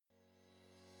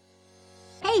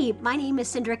Hey, my name is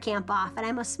Cindra Kamphoff, and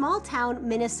I'm a small-town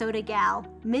Minnesota gal,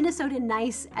 Minnesota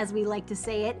nice as we like to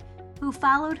say it, who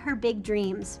followed her big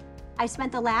dreams. I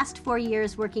spent the last 4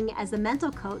 years working as a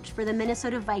mental coach for the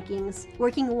Minnesota Vikings,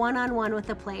 working one-on-one with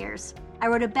the players. I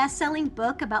wrote a best-selling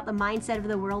book about the mindset of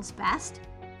the world's best,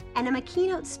 and I'm a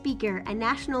keynote speaker and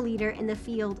national leader in the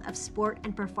field of sport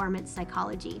and performance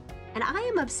psychology. And I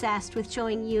am obsessed with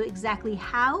showing you exactly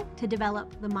how to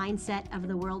develop the mindset of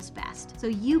the world's best so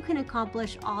you can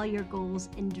accomplish all your goals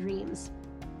and dreams.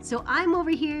 So I'm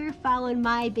over here following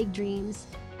my big dreams,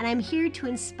 and I'm here to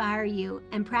inspire you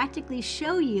and practically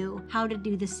show you how to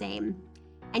do the same.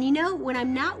 And you know, when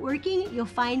I'm not working, you'll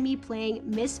find me playing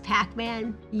Miss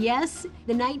Pac-Man. Yes,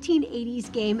 the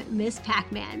 1980s game Miss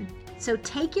Pac-Man. So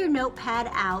take your notepad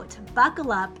out,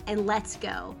 buckle up, and let's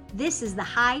go. This is the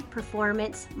high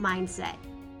performance mindset.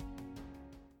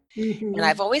 And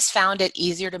I've always found it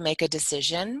easier to make a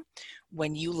decision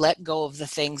when you let go of the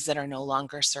things that are no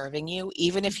longer serving you,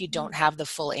 even if you don't have the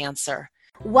full answer.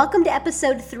 Welcome to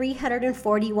episode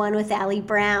 341 with Allie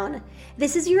Brown.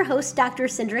 This is your host, Dr.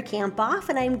 Cindra Kamphoff,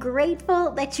 and I'm grateful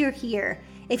that you're here.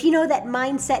 If you know that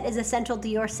mindset is essential to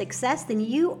your success, then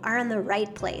you are in the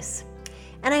right place.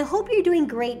 And I hope you're doing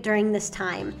great during this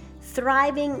time,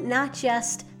 thriving, not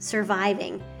just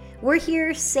surviving. We're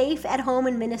here safe at home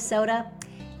in Minnesota,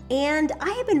 and I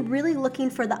have been really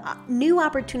looking for the new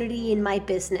opportunity in my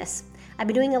business. I've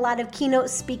been doing a lot of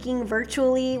keynote speaking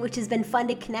virtually, which has been fun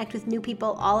to connect with new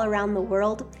people all around the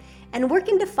world, and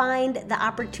working to find the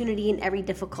opportunity in every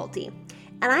difficulty.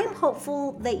 And I'm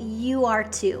hopeful that you are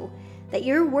too. That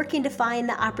you're working to find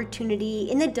the opportunity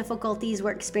in the difficulties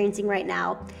we're experiencing right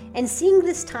now, and seeing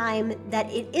this time that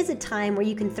it is a time where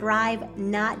you can thrive,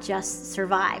 not just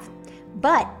survive.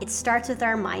 But it starts with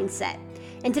our mindset.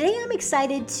 And today I'm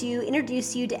excited to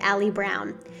introduce you to Allie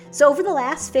Brown. So over the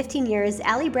last 15 years,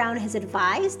 Allie Brown has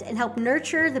advised and helped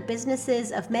nurture the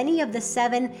businesses of many of the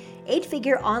 7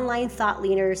 8-figure online thought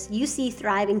leaders you see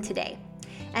thriving today.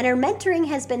 And her mentoring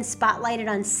has been spotlighted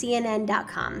on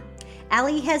CNN.com.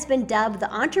 Allie has been dubbed the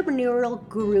entrepreneurial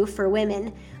guru for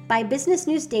women by Business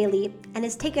News Daily and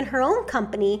has taken her own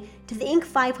company to the Inc.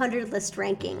 500 list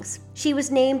rankings. She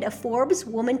was named a Forbes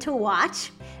Woman to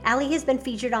Watch. Allie has been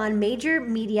featured on major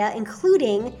media,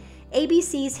 including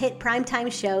ABC's hit primetime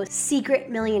show, Secret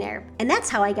Millionaire. And that's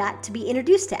how I got to be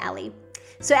introduced to Allie.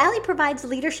 So Allie provides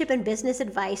leadership and business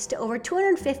advice to over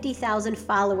 250,000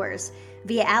 followers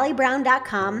via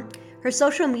alliebrown.com, her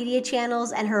social media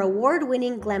channels, and her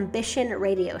award-winning Glambition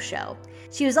radio show.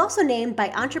 She was also named by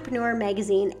Entrepreneur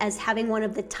magazine as having one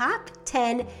of the top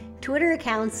 10 Twitter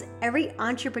accounts every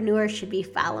entrepreneur should be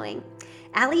following.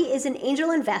 Allie is an angel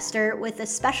investor with a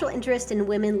special interest in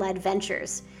women-led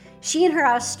ventures. She and her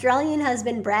Australian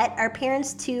husband, Brett, are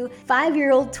parents to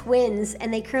 5-year-old twins,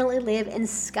 and they currently live in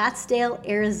Scottsdale,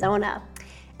 Arizona.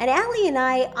 And Allie and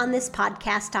I on this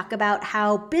podcast talk about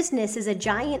how business is a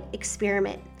giant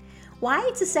experiment, why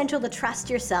it's essential to trust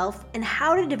yourself, and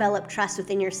how to develop trust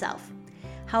within yourself,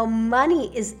 how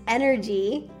money is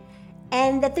energy,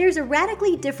 and that there's a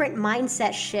radically different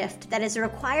mindset shift that is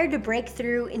required to break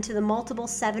through into the multiple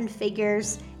 7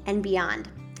 figures and beyond.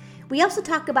 We also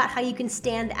talk about how you can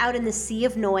stand out in the sea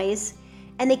of noise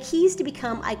and the keys to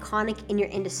become iconic in your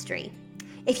industry.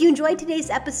 If you enjoyed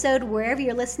today's episode, wherever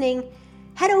you're listening,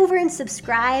 head over and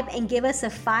subscribe and give us a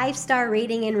 5-star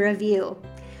rating and review.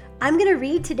 I'm going to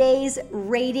read today's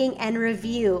rating and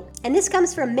review, and this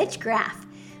comes from Mitch Graff.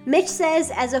 Mitch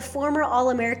says, as a former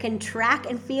All-American track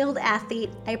and field athlete,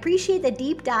 I appreciate the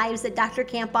deep dives that Dr.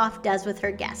 Kamphoff does with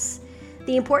her guests.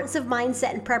 The importance of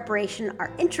mindset and preparation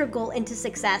are integral into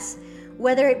success,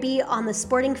 whether it be on the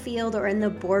sporting field or in the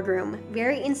boardroom.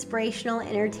 Very inspirational and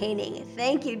entertaining.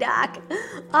 Thank you, Doc.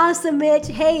 Awesome, Mitch.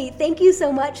 Hey, thank you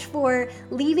so much for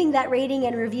leaving that rating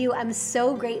and review. I'm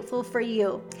so grateful for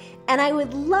you. And I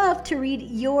would love to read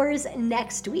yours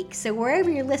next week. So wherever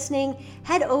you're listening,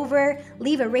 head over,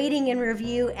 leave a rating and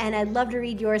review, and I'd love to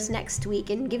read yours next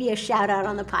week and give you a shout out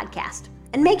on the podcast.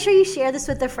 And make sure you share this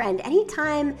with a friend.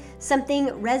 Anytime something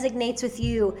resonates with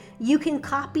you, you can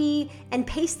copy and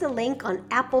paste the link on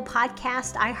Apple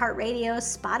Podcast, iHeartRadio,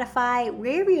 Spotify,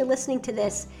 wherever you're listening to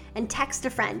this, and text a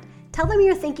friend. Tell them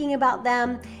you're thinking about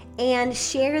them and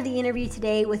share the interview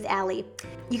today with Allie.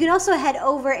 You can also head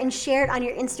over and share it on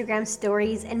your Instagram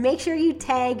stories, and make sure you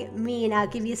tag me and I'll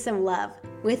give you some love.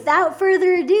 Without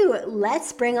further ado,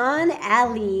 let's bring on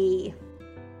Allie.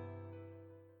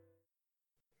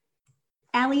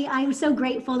 Allie, I'm so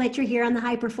grateful that you're here on the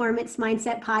High Performance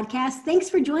Mindset Podcast. Thanks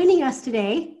for joining us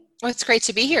today. Well, it's great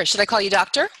to be here. Should I call you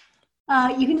doctor?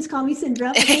 You can just call me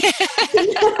Sindra.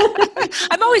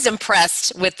 I'm always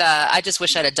impressed with, I just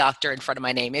wish I had a doctor in front of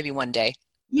my name, maybe one day.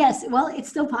 Yes, well, it's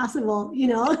still possible, We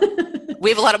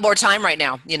have a lot of more time right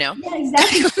now, Yeah,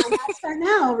 exactly. Why not start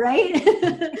now,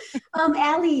 right?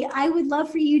 Allie, I would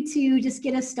love for you to just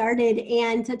get us started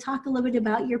and to talk a little bit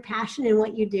about your passion and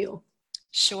what you do.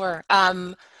 Sure.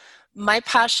 My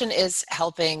passion is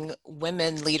helping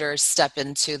women leaders step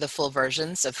into the full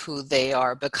versions of who they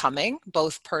are becoming,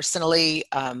 both personally,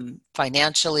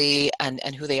 financially,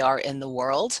 and who they are in the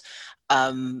world.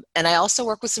 And I also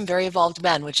work with some very evolved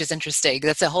men, which is interesting.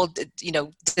 That's a whole,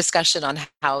 discussion on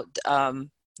how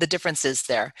the differences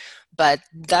there. But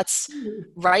that's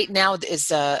right now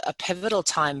is a pivotal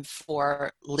time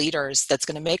for leaders that's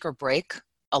going to make or break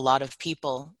a lot of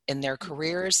people in their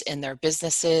careers, in their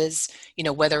businesses,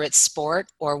 whether it's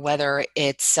sport or whether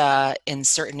it's in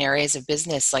certain areas of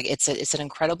business. Like it's an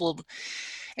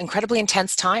incredibly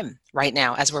intense time right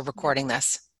now as we're recording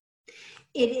this.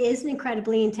 It is an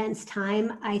incredibly intense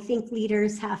time. I think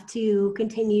leaders have to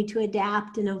continue to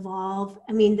adapt and evolve.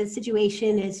 I mean, the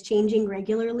situation is changing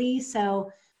regularly.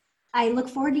 So I look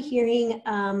forward to hearing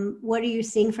what are you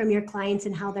seeing from your clients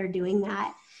and how they're doing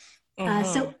that.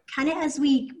 So kind of as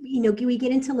we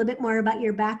get into a little bit more about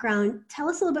your background, tell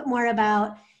us a little bit more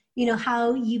about,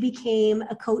 how you became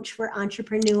a coach for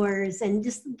entrepreneurs and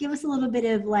just give us a little bit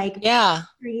of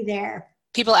history there.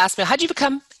 People ask me, how'd you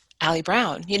become Allie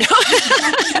Brown? And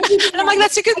I'm like,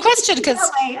 that's a good question because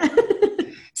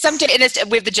some days, and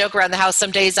we have the joke around the house,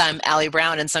 some days I'm Allie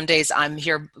Brown and some days I'm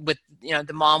here with,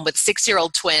 the mom with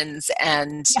 6-year-old twins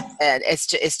and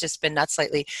it's just been nuts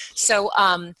lately. So,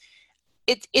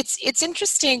 it's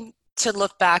interesting to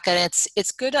look back, and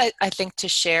it's good, I think, to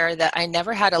share that I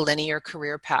never had a linear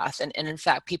career path. And in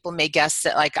fact, people may guess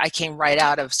that I came right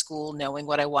out of school knowing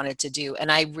what I wanted to do.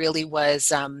 And I really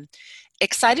was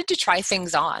excited to try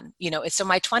things on. So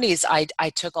my 20s, I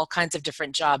took all kinds of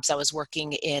different jobs. I was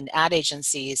working in ad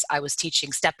agencies. I was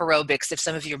teaching step aerobics, if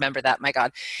some of you remember that, my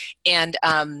God. And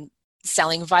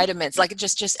selling vitamins, like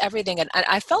just everything. And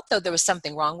I felt though there was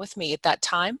something wrong with me at that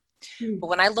time. But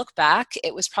when I look back,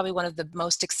 it was probably one of the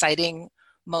most exciting,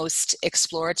 most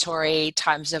exploratory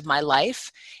times of my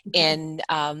life in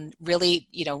really,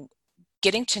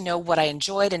 getting to know what I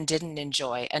enjoyed and didn't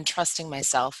enjoy and trusting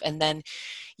myself. And then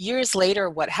years later,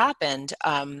 what happened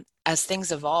as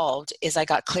things evolved is I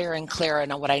got clearer and clearer on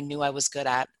what I knew I was good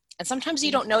at. And sometimes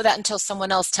you don't know that until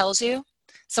someone else tells you.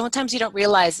 Sometimes you don't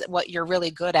realize what you're really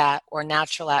good at or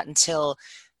natural at until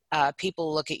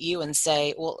people look at you and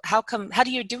say, well, how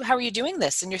are you doing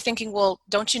this? And you're thinking, well,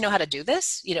 don't you know how to do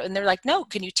this? And they're like, no,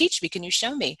 can you teach me? Can you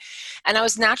show me? And I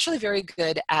was naturally very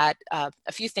good at a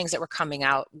few things that were coming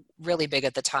out really big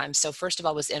at the time. So first of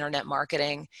all was internet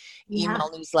marketing,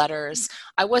 email newsletters.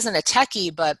 I wasn't a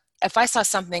techie, but if I saw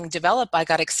something develop, I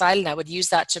got excited and I would use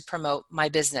that to promote my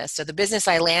business. So the business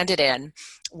I landed in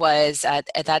was at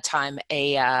that time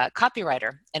a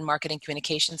copywriter and marketing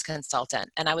communications consultant.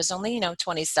 And I was only,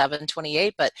 27,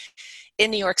 28, but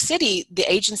in New York City,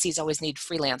 the agencies always need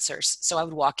freelancers. So I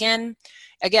would walk in.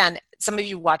 Again, some of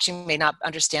you watching may not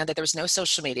understand that there was no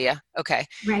social media. Okay.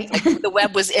 Right. The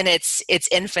web was in its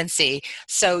infancy.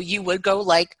 So you would go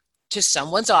to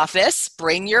someone's office,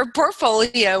 bring your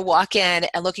portfolio, walk in,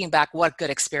 and looking back, what good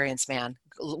experience, man.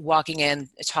 Walking in,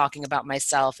 talking about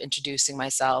myself, introducing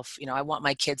myself. I want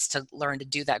my kids to learn to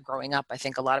do that growing up. I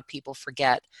think a lot of people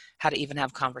forget how to even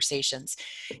have conversations.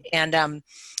 And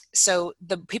so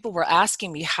the people were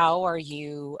asking me, how are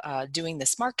you doing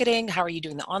this marketing? How are you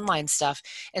doing the online stuff?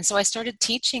 And so I started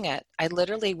teaching it. I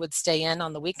literally would stay in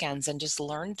on the weekends and just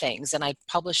learn things. And I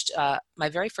published my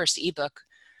very first ebook.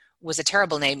 Was a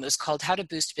terrible name. It was called How to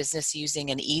Boost Business Using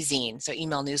an E-zine, so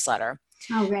email newsletter.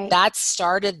 Oh, right. That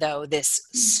started, though, this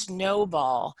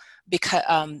snowball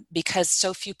because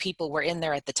so few people were in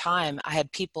there at the time. I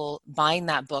had people buying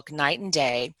that book night and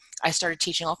day. I started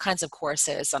teaching all kinds of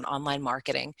courses on online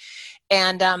marketing.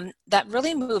 And that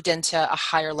really moved into a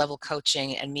higher level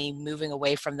coaching and me moving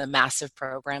away from the massive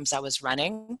programs I was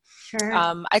running. Sure.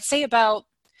 I'd say about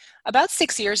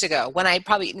 6 years ago, when I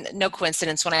probably, no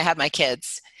coincidence, when I had my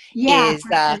kids, is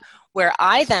where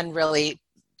I then really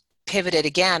pivoted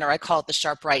again, or I call it the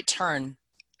sharp right turn,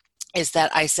 is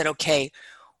that I said, okay,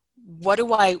 what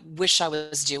do I wish I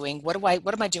was doing? What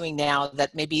am I doing now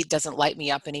that maybe doesn't light me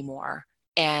up anymore?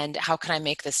 And how can I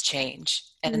make this change?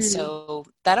 And so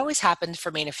that always happened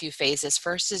for me in a few phases.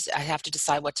 First is I have to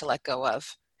decide what to let go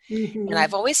of. And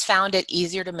I've always found it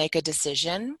easier to make a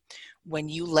decision when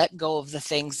you let go of the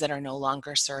things that are no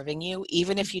longer serving you,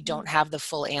 even if you don't have the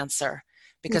full answer.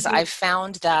 Because I've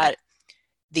found that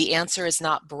the answer is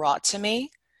not brought to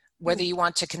me, whether you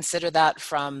want to consider that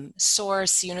from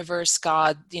source, universe,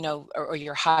 God, or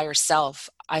your higher self,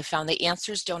 I found the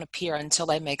answers don't appear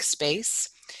until I make space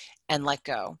and let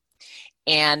go.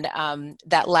 And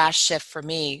that last shift for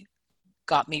me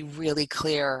got me really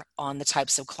clear on the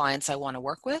types of clients I want to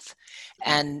work with,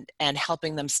 and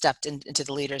helping them step into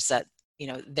the leaders that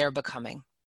they're becoming.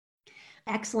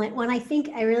 Excellent. Well, I think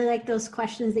I really like those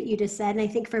questions that you just said. And I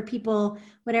think for people,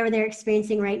 whatever they're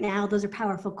experiencing right now, those are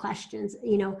powerful questions.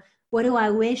 What do I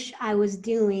wish I was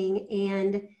doing,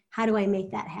 and how do I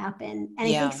make that happen? And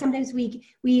I think sometimes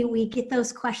we get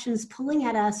those questions pulling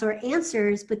at us, or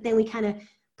answers, but then we kind of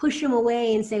push them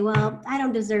away and say, well, I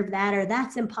don't deserve that, or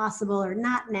that's impossible, or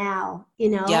not now,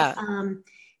 Yeah.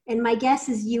 And my guess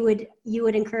is you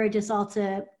would encourage us all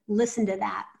to listen to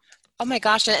that. Oh my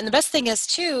gosh. And the best thing is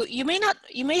too, you may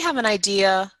have an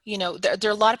idea, there are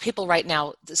a lot of people right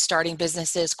now starting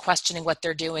businesses, questioning what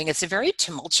they're doing. It's a very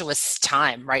tumultuous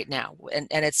time right now. And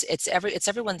it's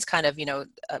everyone's kind of,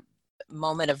 a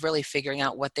moment of really figuring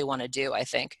out what they want to do, I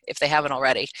think, if they haven't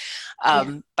already,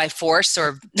 by force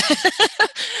or,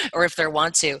 or if they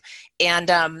want to. And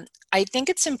I think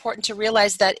it's important to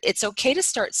realize that it's okay to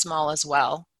start small as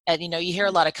well. And, you hear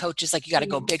a lot of coaches, like, you got to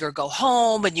go big or go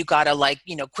home, and you got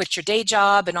to quit your day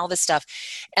job and all this stuff.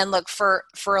 And look, for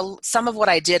some of what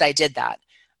I did that.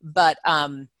 But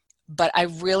I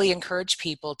really encourage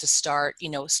people to start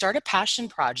a passion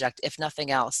project, if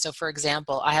nothing else. So for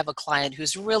example, I have a client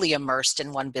who's really immersed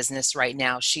in one business right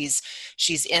now. She's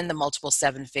in the multiple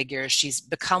 7 figures. She's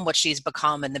become what she's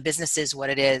become, and the business is what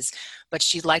it is, but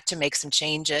she'd like to make some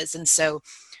changes. And so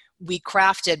we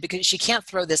crafted, because she can't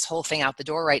throw this whole thing out the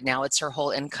door right now. It's her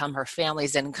whole income, her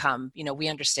family's income. We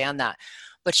understand that.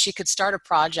 But she could start a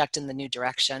project in the new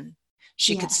direction.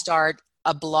 She could start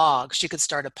a blog. She could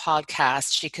start a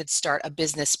podcast. She could start a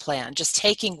business plan. Just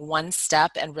taking one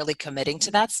step and really committing to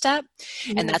that step.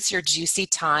 And that's your juicy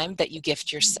time that you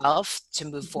gift yourself to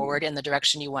move forward in the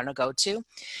direction you want to go to.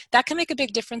 That can make a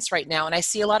big difference right now. And I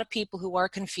see a lot of people who are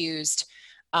confused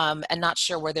and not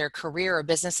sure where their career or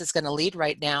business is going to lead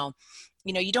right now.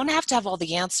 You don't have to have all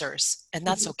the answers, and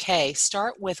that's okay.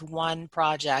 Start with one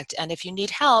project. And if you need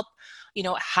help,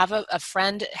 have a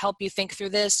friend help you think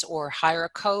through this, or hire a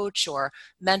coach or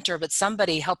mentor, but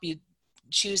somebody help you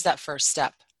choose that first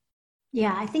step.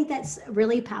 Yeah, I think that's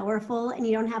really powerful, and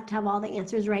you don't have to have all the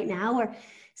answers right now. Or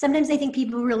sometimes I think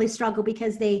people really struggle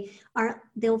because they'll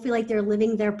feel like they're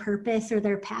living their purpose or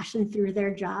their passion through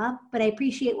their job. But I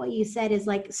appreciate what you said is,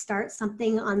 like, start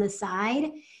something on the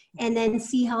side and then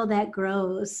see how that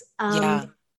grows.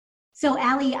 So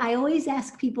Allie, I always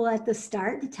ask people at the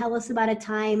start to tell us about a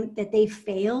time that they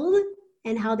failed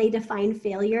and how they define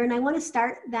failure. And I want to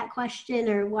start that question,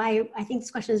 or why I think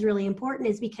this question is really important,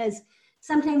 is because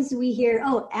sometimes we hear,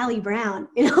 oh, Allie Brown,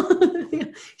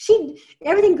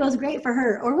 everything goes great for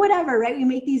her, or whatever, right? We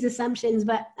make these assumptions,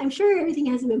 but I'm sure everything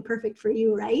hasn't been perfect for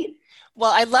you, right?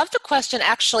 Well, I love the question.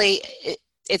 Actually,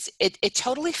 it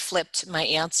totally flipped my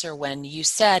answer when you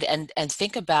said, and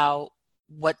think about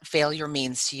what failure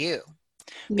means to you,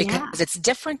 because it's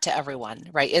different to everyone,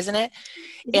 right? Isn't it?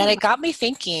 And it got me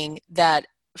thinking that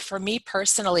for me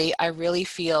personally, I really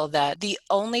feel that the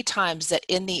only times that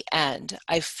in the end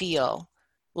I feel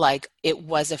like it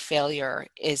was a failure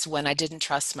is when I didn't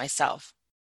trust myself.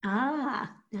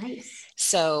 Ah, nice.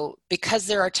 So because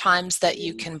there are times that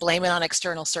you can blame it on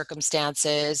external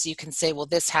circumstances, you can say, well,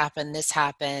 this happened,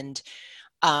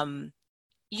 and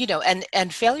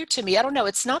failure to me, I don't know,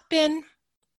 it's not been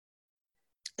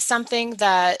something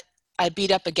that I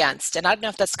beat up against. And I don't know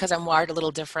if that's because I'm wired a little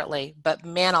differently, but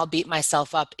man, I'll beat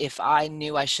myself up if I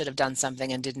knew I should have done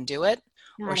something and didn't do it,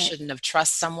 or shouldn't have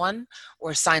trusted someone,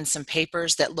 or signed some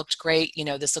papers that looked great.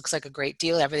 This looks like a great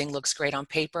deal. Everything looks great on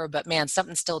paper, but man,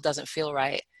 something still doesn't feel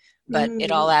right. But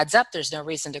it all adds up. There's no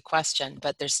reason to question,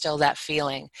 but there's still that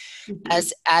feeling.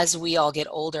 As we all get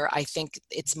older, I think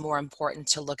it's more important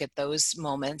to look at those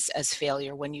moments as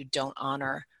failure when you don't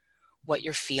honor what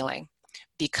you're feeling,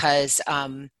 because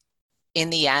in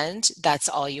the end, that's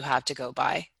all you have to go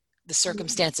by. The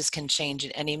circumstances can change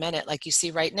at any minute. Like you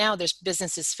see right now, there's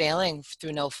businesses failing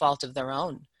through no fault of their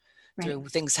own, through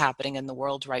things happening in the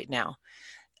world right now.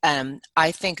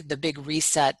 I think the big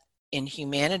reset in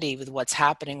humanity with what's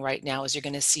happening right now is you're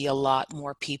going to see a lot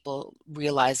more people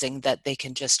realizing that they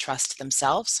can just trust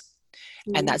themselves.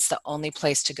 And that's the only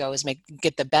place to go, is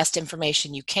get the best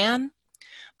information you can,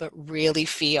 but really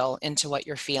feel into what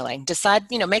you're feeling. Decide,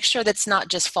 make sure that's not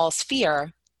just false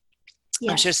fear.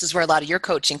 I'm sure this is where a lot of your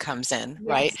coaching comes in,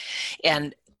 right?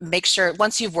 And make sure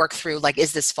once you've worked through, like,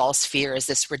 is this false fear? Is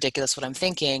this ridiculous what I'm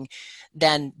thinking?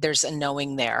 Then there's a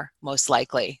knowing there, most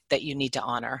likely, that you need to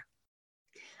honor.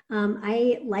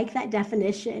 I like that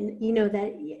definition,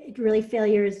 that really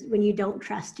failure is when you don't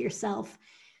trust yourself.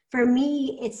 For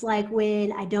me, it's like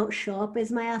when I don't show up as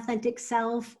my authentic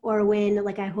self, or when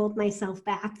like I hold myself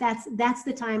back. That's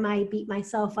the time I beat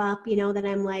myself up, that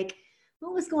I'm like,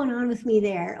 what was going on with me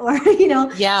there? Or,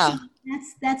 so Yeah.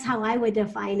 that's how I would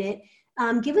define it.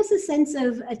 Give us a sense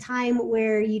of a time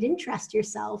where you didn't trust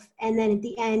yourself. And then at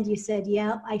the end you said,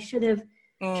 yeah, I should have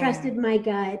trusted my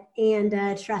gut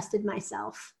and trusted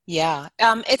myself. Yeah.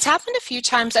 It's happened a few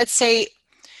times. I'd say,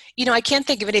 I can't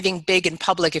think of anything big in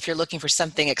public if you're looking for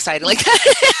something exciting like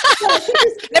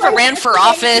that. Never ran for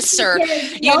office or,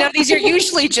 these are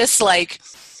usually just like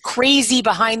crazy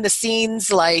behind the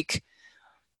scenes, like,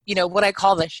 what I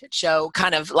call the shit show,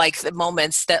 kind of like the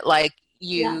moments that like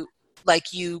you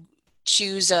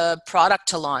choose a product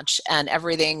to launch and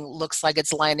everything looks like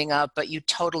it's lining up, but you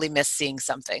totally miss seeing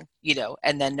something,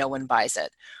 and then no one buys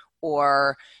it.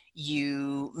 Or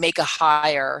you make a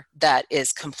hire that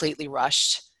is completely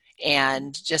rushed,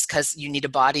 and just because you need a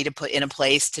body to put in a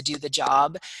place to do the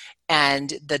job,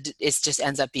 and it just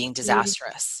ends up being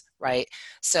disastrous, right?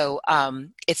 So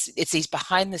it's these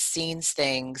behind the scenes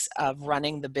things of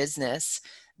running the business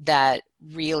that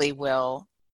really will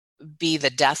be the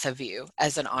death of you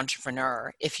as an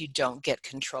entrepreneur if you don't get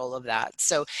control of that.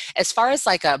 So as far as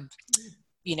like a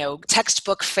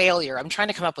textbook failure, I'm trying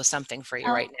to come up with something for you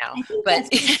right now. I think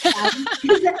but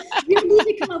you need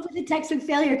to come up with a textbook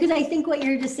failure, because I think what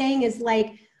you're just saying is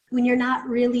like when you're not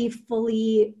really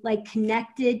fully like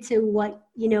connected to what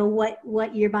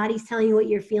your body's telling you, what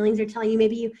your feelings are telling you.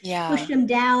 Maybe you push them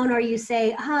down, or you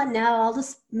say, no, I'll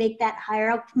just make that higher.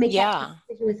 I'll make that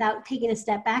decision without taking a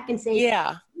step back and saying,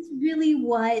 this is really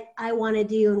what I want to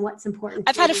do and what's important.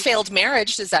 I've had a failed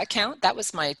marriage. Does that count? That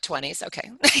was my 20s.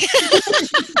 Okay.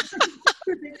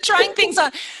 Trying things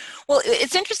on. Well,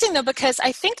 it's interesting though, because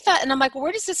I think that, and I'm like, well,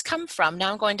 where does this come from?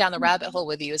 Now I'm going down the rabbit hole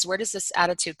with you, is where does this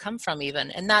attitude come from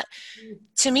even? And that,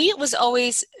 to me, it was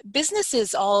always, business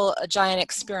is all a giant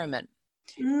experiment.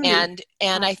 And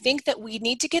I think that we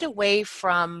need to get away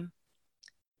from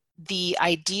the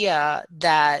idea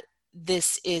that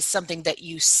this is something that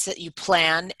you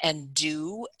plan and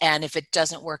do, and if it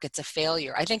doesn't work, it's a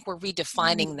failure. I think we're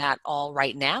redefining that all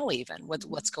right now, even with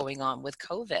what's going on with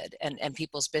COVID and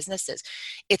people's businesses.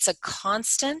 It's a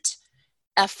constant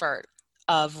effort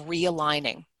of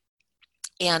realigning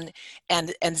and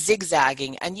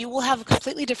zigzagging, and you will have a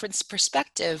completely different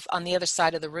perspective on the other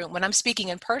side of the room. When I'm speaking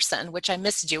in person, which I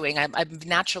miss doing, I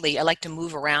like to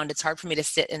move around. It's hard for me to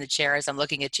sit in the chair as I'm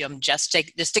looking at you. I'm just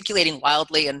gesticulating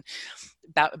wildly and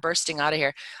bursting out of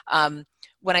here.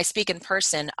 When I speak in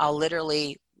person, I'll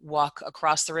literally walk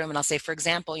across the room and I'll say, for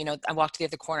example, I walked to the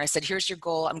other corner. I said, here's your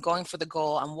goal. I'm going for the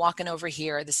goal. I'm walking over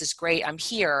here. This is great. I'm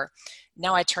here.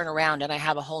 Now I turn around and I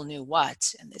have a whole new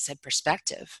what? And they said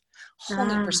perspective, whole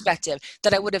new perspective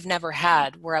that I would have never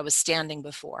had where I was standing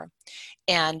before.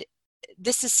 And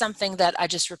this is something that I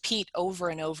just repeat over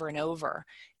and over and over.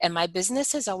 And my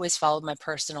business has always followed my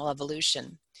personal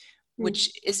evolution,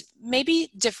 which is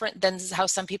maybe different than how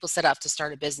some people set out to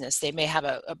start a business. They may have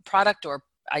a product or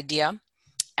idea,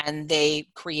 and they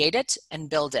create it and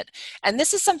build it. And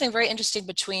this is something very interesting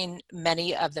between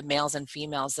many of the males and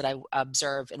females that I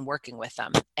observe in working with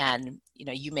them. And,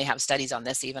 you may have studies on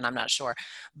this even, I'm not sure.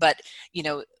 But,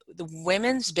 the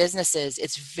women's businesses,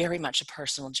 it's very much a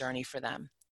personal journey for them.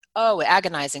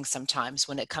 Agonizing sometimes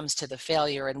when it comes to the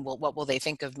failure and what will they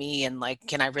think of me, and like,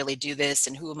 can I really do this,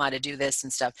 and who am I to do this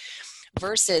and stuff,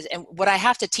 versus, and what I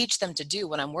have to teach them to do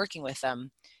when I'm working with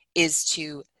them is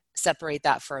to separate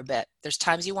that for a bit. There's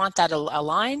times you want that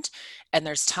aligned, and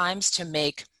there's times to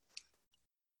make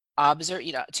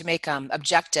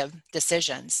objective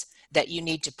decisions that you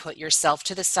need to put yourself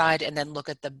to the side and then look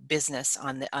at the business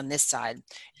on this side.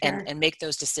 Sure. and make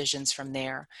those decisions from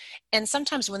there. And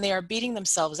sometimes when they are beating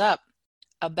themselves up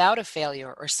about a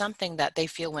failure or something that they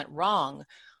feel went wrong,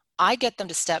 I get them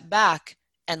to step back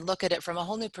and look at it from a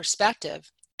whole new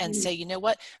perspective and say, you know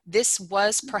what, this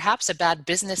was perhaps a bad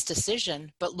business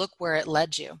decision, but look where it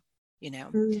led you,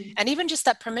 and even just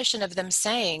that permission of them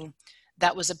saying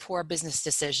that was a poor business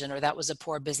decision, or that was a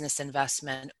poor business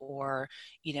investment, or,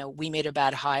 we made a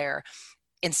bad hire,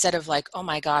 instead of like, oh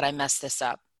my God, I messed this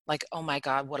up. Like, oh my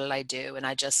God, what did I do? And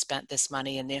I just spent this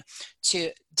money. And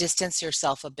to distance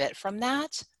yourself a bit from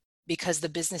that, because the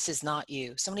business is not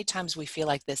you. So many times we feel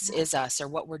like this is us, or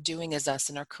what we're doing is us,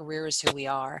 and our career is who we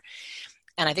are.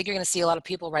 And I think you're going to see a lot of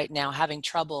people right now having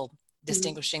trouble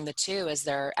distinguishing the two as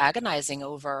they're agonizing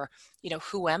over,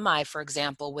 who am I, for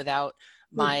example, without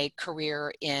my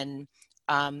career in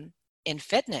in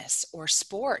fitness or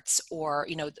sports or,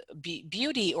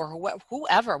 beauty or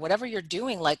whoever, whatever you're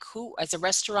doing, like who, as a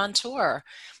restaurateur,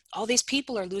 all these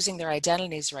people are losing their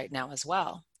identities right now as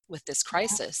well with this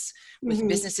crisis, with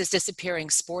businesses disappearing,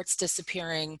 sports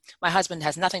disappearing. My husband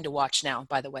has nothing to watch now,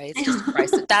 by the way. It's just a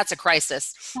crisis. That's a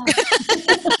crisis.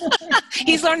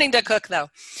 He's learning to cook though.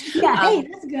 Yeah, hey,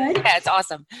 that's good. Yeah, it's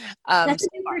awesome. That's a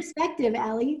new perspective,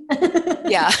 Allie.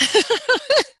 Yeah.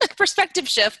 Perspective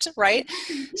shift, right?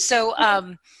 So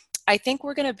I think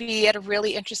we're going to be at a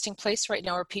really interesting place right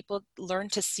now where people learn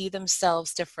to see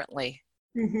themselves differently.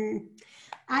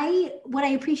 What I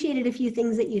appreciated a few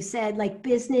things that you said, like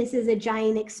business is a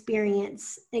giant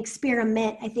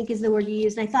experiment, I think is the word you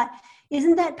used. And I thought,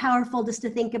 isn't that powerful just to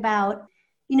think about,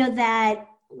 that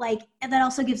that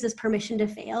also gives us permission to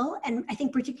fail. And I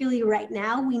think particularly right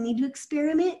now, we need to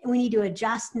experiment and we need to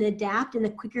adjust and adapt. And the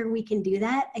quicker we can do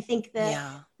that, I think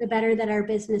the better that our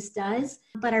business does.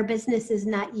 But our business is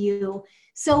not you.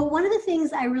 So one of the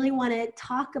things I really want to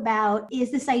talk about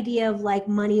is this idea of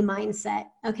money mindset.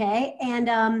 Okay. And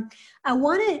I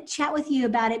want to chat with you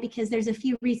about it because there's a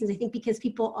few reasons. I think because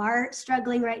people are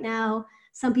struggling right now,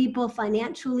 some people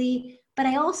financially, but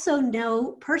I also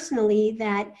know personally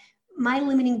that my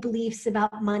limiting beliefs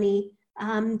about money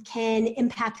can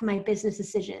impact my business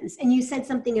decisions. And you said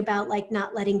something about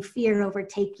not letting fear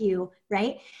overtake you,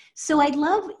 right? So I'd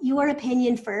love your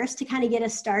opinion first to kind of get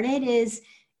us started is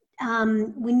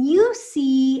when you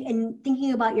see and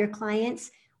thinking about your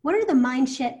clients, what are the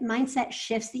mindset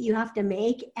shifts that you have to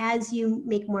make as you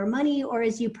make more money or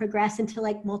as you progress into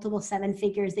multiple seven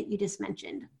figures that you just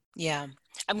mentioned? Yeah.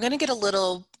 I'm going to get a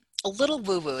little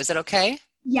woo-woo. Is that okay?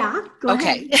 Yeah, go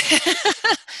ahead.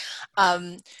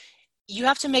 You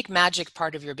have to make magic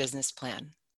part of your business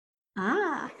plan.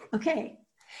 Okay.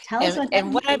 Tell us what that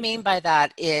means. What I mean by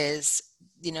that is,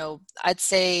 I'd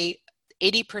say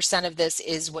 80% of this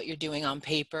is what you're doing on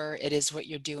paper. It is what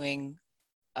you're doing,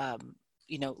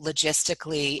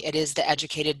 logistically. It is the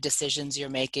educated decisions you're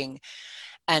making.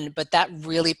 But that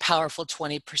really powerful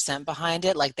 20% behind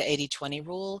it, like the 80-20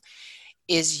 rule,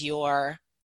 is your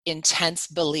intense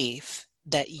belief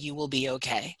that you will be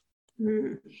okay.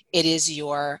 It is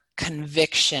your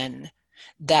conviction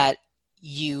that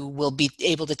you will be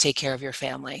able to take care of your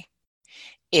family.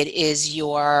 It is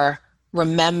your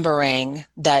remembering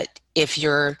that if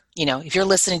you're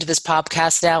listening to this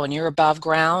podcast now and you're above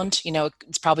ground,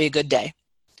 it's probably a good day.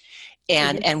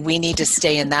 And we need to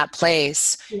stay in that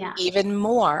place even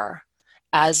more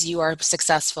as you are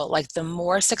successful. The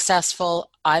more successful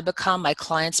I become, my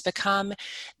clients become,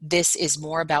 this is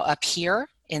more about up here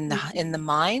in the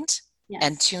mind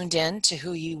and tuned in to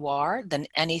who you are than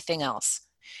anything else.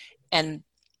 And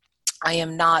I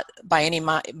am not by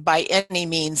any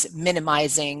means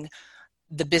minimizing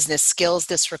the business skills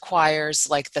this requires,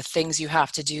 the things you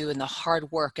have to do and the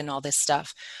hard work and all this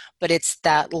stuff. But it's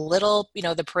that little,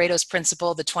 the Pareto's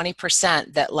principle, the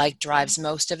 20% that drives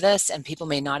most of this, and people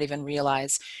may not even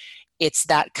realize. It's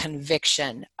that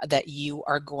conviction that you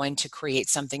are going to create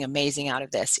something amazing out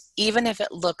of this, even if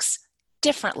it looks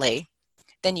differently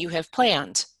than you have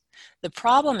planned. The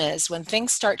problem is when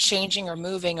things start changing or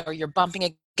moving or you're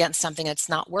bumping against something that's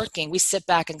not working, we sit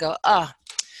back and go,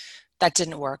 that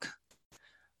didn't work.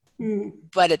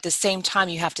 But at the same time,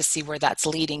 you have to see where that's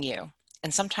leading you.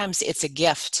 And sometimes it's a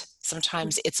gift.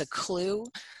 Sometimes it's a clue.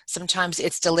 Sometimes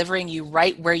it's delivering you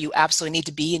right where you absolutely need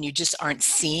to be and you just aren't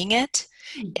seeing it.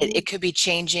 It could be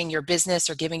changing your business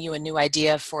or giving you a new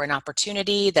idea for an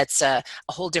opportunity that's a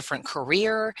whole different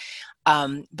career.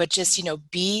 But just,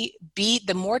 be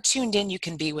the more tuned in you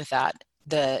can be with that,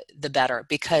 the better,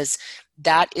 because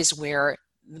that is where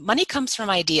money comes from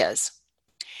ideas.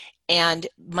 And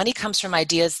money comes from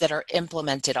ideas that are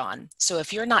implemented on. So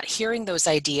if you're not hearing those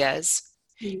ideas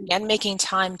and making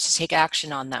time to take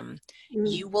action on them,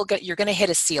 you're going to hit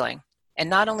a ceiling. And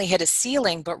not only hit a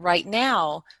ceiling, but right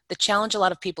now, the challenge a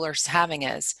lot of people are having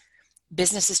is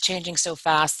business is changing so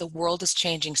fast. The world is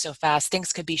changing so fast.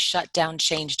 Things could be shut down,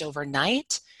 changed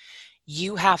overnight.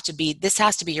 This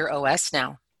has to be your OS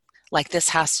now. This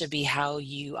has to be how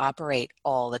you operate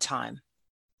all the time.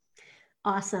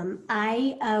 Awesome.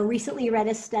 I recently read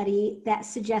a study that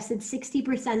suggested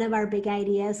 60% of our big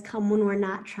ideas come when we're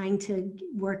not trying to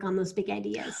work on those big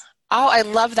ideas. Oh, I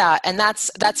love that. And that's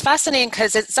fascinating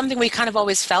because it's something we kind of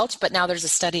always felt, but now there's a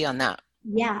study on that.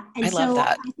 Yeah. And I love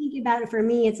that. I think about it for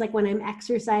me, it's when I'm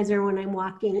exercising or when I'm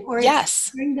walking, or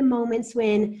it's during the moments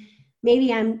when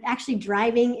maybe I'm actually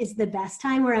driving is the best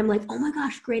time where I'm oh my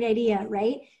gosh, great idea,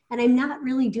 right? And I'm not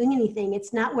really doing anything.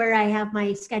 It's not where I have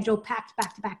my schedule packed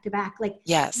back to back to back.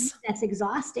 Yes, that's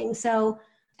exhausting. So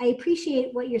I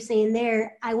appreciate what you're saying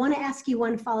there. I want to ask you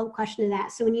one follow-up question to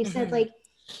that. So when you said like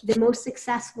the most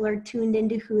successful are tuned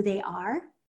into who they are,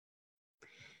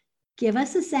 give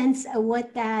us a sense of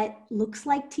what that looks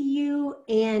like to you,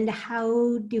 and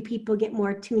how do people get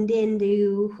more tuned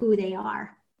into who they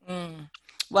are?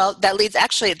 Well, that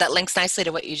links nicely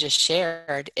to what you just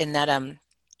shared in that,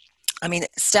 I mean,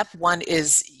 step one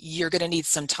is you're going to need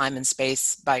some time and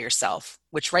space by yourself,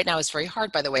 which right now is very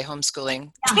hard, by the way,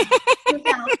 homeschooling.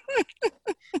 Yeah.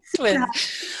 When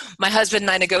my husband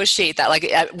and I negotiate that, like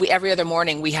every other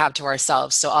morning we have to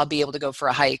ourselves. So I'll be able to go for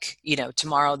a hike,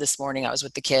 tomorrow, this morning I was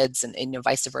with the kids and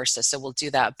vice versa. So we'll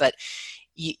do that. But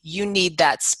you need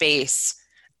that space.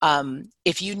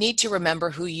 If you need to remember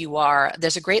who you are,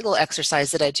 there's a great little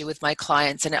exercise that I do with my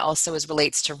clients, and it also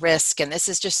relates to risk. And this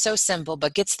is just so simple,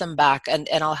 but gets them back. And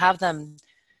I'll have them,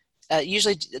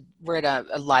 usually we're at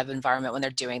a live environment when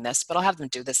they're doing this, but I'll have them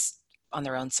do this on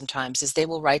their own sometimes, is they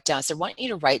will write down. So I want you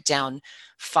to write down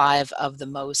 5 of the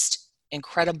most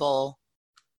incredible,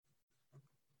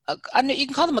 you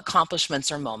can call them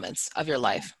accomplishments or moments of your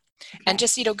life. Okay. And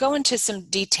just, go into some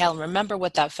detail and remember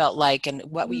what that felt like and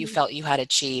what you felt you had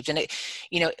achieved. And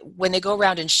when they go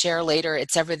around and share later,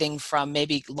 it's everything from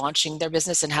maybe launching their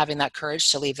business and having that courage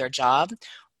to leave their job,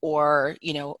 or,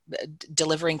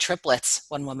 delivering triplets.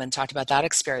 One woman talked about that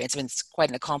experience. I mean, it's quite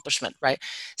an accomplishment, right?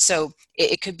 So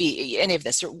it could be any of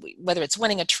this, or whether it's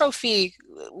winning a trophy,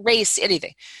 race,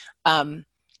 anything. And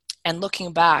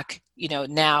looking back,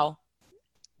 now,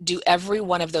 do every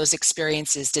one of those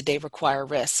experiences, did they require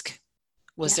risk?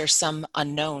 Was there some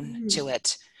unknown to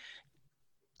it?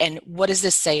 And what does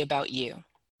this say about you?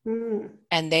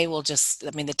 And they will just,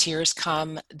 the tears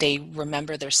come, they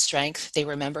remember their strength, they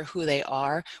remember who they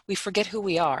are. We forget who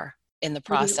we are in the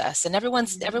process, and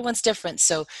everyone's different.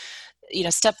 So,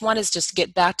 step one is just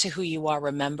get back to who you are,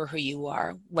 remember who you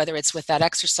are, whether it's with that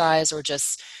exercise or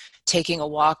just taking a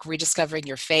walk, rediscovering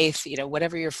your faith,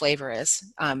 whatever your flavor is.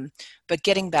 But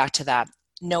getting back to that,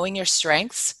 knowing your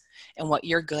strengths and what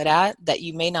you're good at, that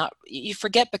you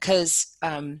forget, because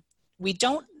we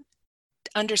don't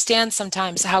understand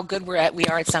sometimes how good we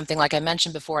are at something, like I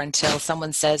mentioned before, until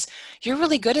someone says, you're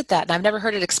really good at that, and I've never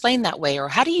heard it explained that way, or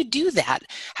how do you do that?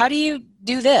 How do you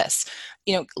do this?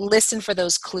 Listen for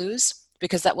those clues,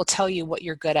 because that will tell you what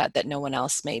you're good at that no one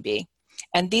else may be.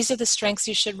 And these are the strengths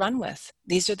you should run with.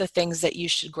 These are the things that you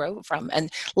should grow from,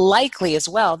 and likely as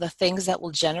well, the things that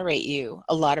will generate you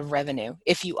a lot of revenue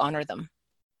if you honor them.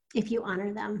 If you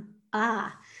honor them.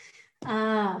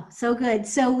 So good.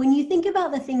 So when you think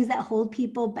about the things that hold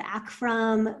people back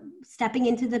from stepping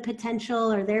into the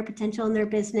potential or their potential in their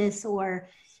business, or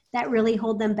that really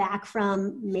hold them back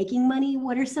from making money,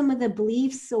 what are some of the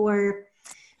beliefs or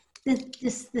the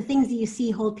things that you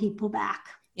see hold people back?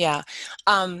 Yeah.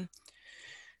 And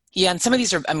some of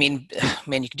these are, man,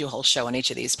 you could do a whole show on each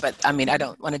of these, but I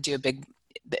don't want to do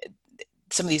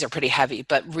some of these are pretty heavy,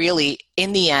 but really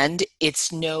in the end,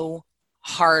 it's no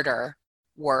harder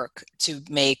work to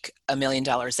make $1 million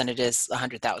than it is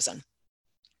 100,000.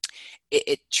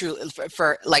 It truly,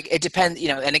 it depends,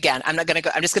 and again, I'm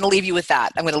just going to leave you with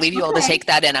that. I'm going to leave you all to take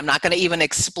that in. I'm not going to even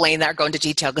explain that or go into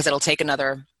detail, because it'll take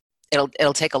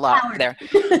a lot there.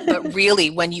 But really,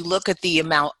 when you look at the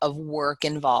amount of work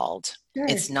involved,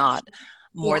 it's not.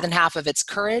 More than half of it's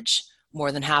courage.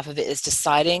 More than half of it is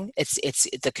deciding. It's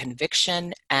the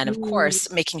conviction, and of course,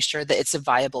 making sure that it's a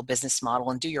viable business model,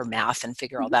 and do your math and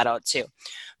figure all that out too.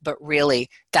 But really,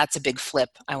 that's a big flip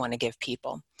I want to give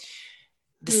people.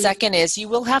 The second is, you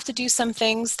will have to do some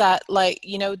things that,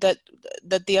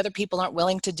 that the other people aren't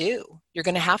willing to do. You're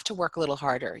going to have to work a little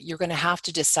harder. You're going to have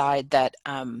to decide that,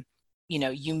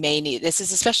 you may need, this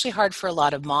is especially hard for a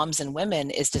lot of moms and women,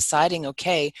 is deciding,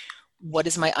 okay, what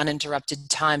is my uninterrupted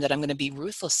time that I'm going to be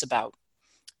ruthless about?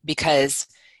 Because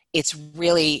it's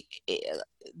really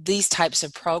these types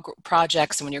of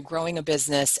projects, and when you're growing a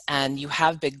business and you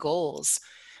have big goals,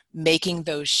 making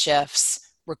those shifts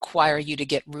require you to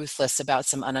get ruthless about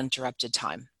some uninterrupted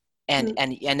time. And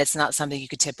it's not something you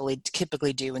could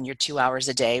typically do in your 2 hours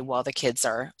a day while the kids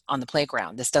are on the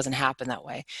playground. This doesn't happen that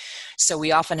way. So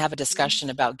we often have a discussion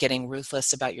about getting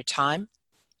ruthless about your time,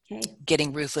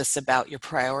 getting ruthless about your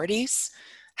priorities.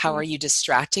 How are you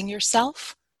distracting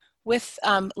yourself with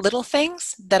little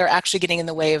things that are actually getting in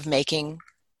the way of making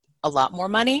a lot more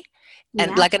money?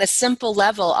 And like at a simple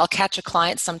level, I'll catch a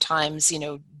client sometimes,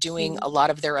 doing a lot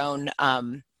of their own,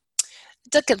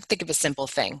 think of a simple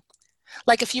thing,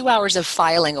 like a few hours of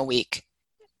filing a week.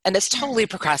 And it's totally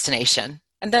procrastination.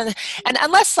 And then, and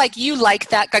unless like you like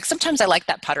that, like sometimes I like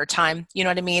that putter time, you know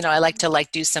what I mean? I like to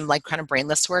like do some like kind of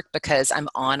brainless work because I'm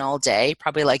on all day,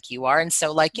 probably like you are. And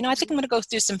so like, I think I'm going to go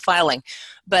through some filing,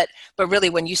 but really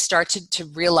when you start to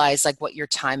realize like what your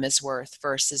time is worth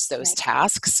versus those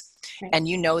tasks, and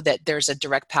you know that there's a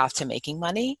direct path to making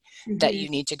money, that you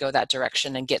need to go that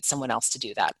direction and get someone else to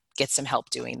do that, get some help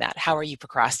doing that. How are you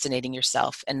procrastinating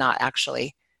yourself and not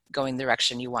actually going the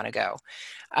direction you want to go?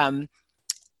 And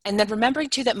then remembering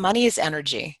too that money is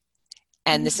energy.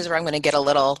 And this is where I'm going to get a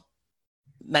little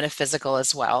metaphysical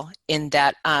as well, in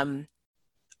that,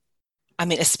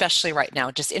 especially right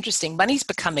now, just interesting, money's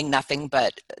becoming nothing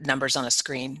but numbers on a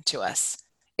screen to us.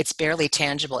 It's barely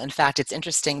tangible. In fact, it's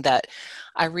interesting that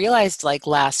I realized like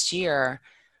last year,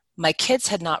 my kids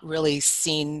had not really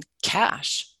seen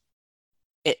cash.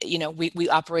 We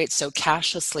operate so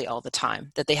cashlessly all the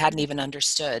time that they hadn't even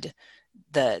understood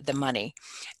the money.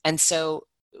 And so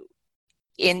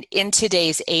in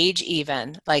today's age,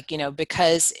 even like,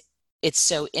 because it's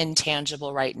so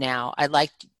intangible right now, I'd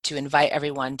like to invite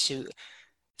everyone to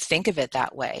think of it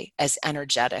that way, as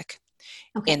energetic.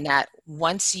 Okay. In that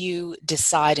once you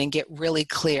decide and get really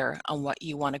clear on what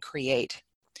you want to create,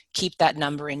 keep that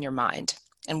number in your mind.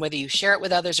 And whether you share it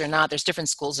with others or not, there's different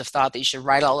schools of thought that you should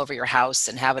write all over your house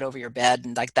and have it over your bed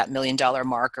and like that $1 million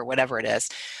mark or whatever it is,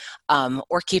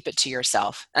 or keep it to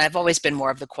yourself. And I've always been more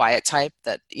of the quiet type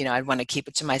that, I'd want to keep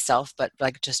it to myself, but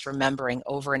like just remembering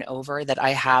over and over that I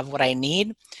have what I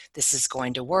need. This is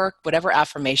going to work, whatever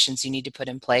affirmations you need to put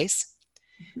in place.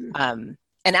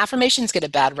 And affirmations get a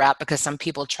bad rap because some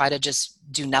people try to just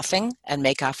do nothing and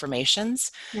make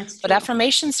affirmations. But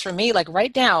affirmations for me, like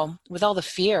right now, with all the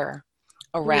fear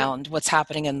around what's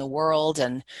happening in the world,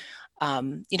 and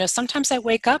sometimes I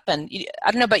wake up and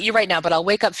I don't know about you right now, but I'll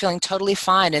wake up feeling totally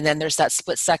fine, and then there's that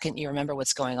split second you remember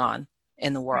what's going on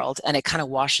in the world, and it kind of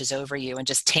washes over you and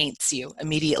just taints you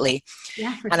immediately.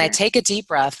 I take a deep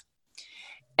breath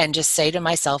and just say to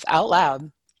myself out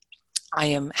loud, I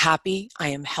am happy, I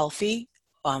am healthy,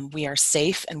 we are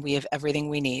safe, and we have everything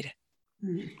we need.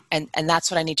 And that's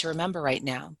what I need to remember right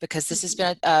now, because this has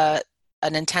been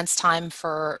an intense time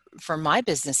for my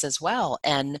business as well,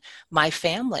 and my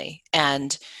family.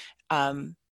 And,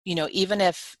 even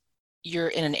if you're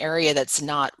in an area that's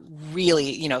not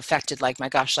really, affected, like my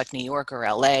gosh, like New York or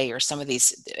LA or some of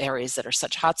these areas that are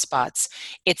such hotspots,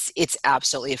 it's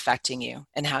absolutely affecting you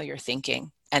and how you're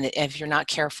thinking. And if you're not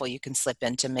careful, you can slip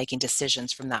into making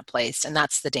decisions from that place. And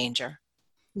that's the danger.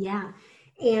 Yeah.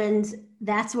 And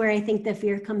that's where I think the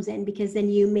fear comes in, because then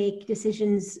you make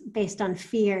decisions based on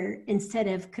fear instead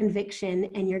of conviction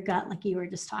and your gut, like you were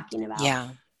just talking about.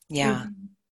 Yeah.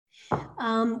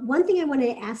 One thing I want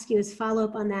to ask you is follow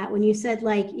up on that. When you said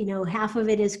half of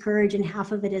it is courage and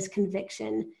half of it is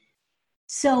conviction.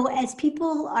 So as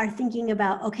people are thinking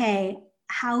about, okay,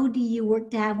 how do you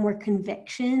work to have more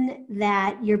conviction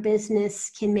that your business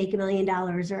can make $1 million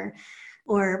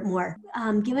or more?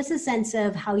 Give us a sense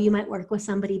of how you might work with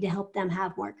somebody to help them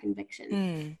have more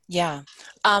conviction.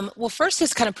 Well, first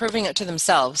is kind of proving it to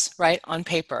themselves, right, on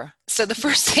paper. So the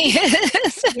first thing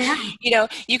is,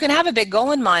 you can have a big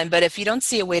goal in mind, but if you don't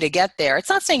see a way to get there, it's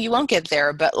not saying you won't get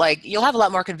there, but like you'll have a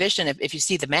lot more conviction if you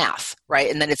see the math, right,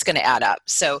 and then it's going to add up.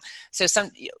 So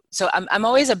I'm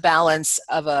always a balance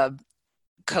of a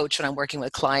coach when I'm working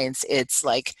with clients. It's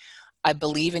like, I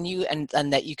believe in you and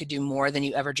that you could do more than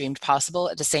you ever dreamed possible.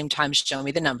 At the same time, show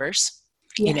me the numbers.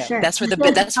 Sure. That's where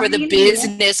the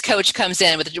business coach comes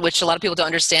in, which a lot of people don't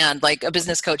understand. Like a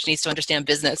business coach needs to understand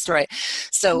business, right?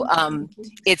 So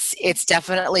it's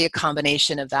definitely a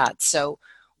combination of that. So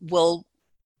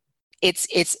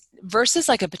it's versus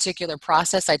like a particular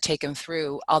process I take them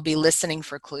through. I'll be listening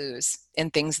for clues in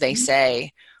things they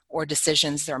say or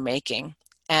decisions they're making.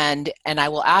 And I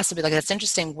will ask them, like, that's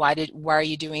interesting. Why are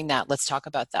you doing that? Let's talk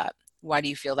about that. Why do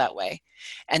you feel that way?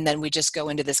 And then we just go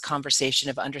into this conversation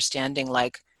of understanding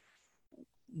like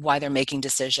why they're making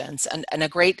decisions. And a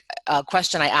great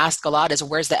question I ask a lot is,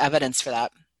 where's the evidence for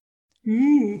that?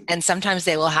 And sometimes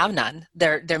they will have none.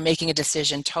 They're making a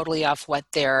decision totally off what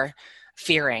they're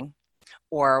fearing.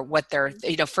 Or what they're,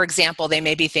 for example, they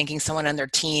may be thinking someone on their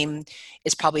team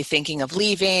is probably thinking of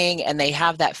leaving and they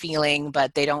have that feeling,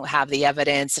 but they don't have the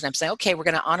evidence. And I'm saying, okay, we're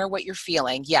going to honor what you're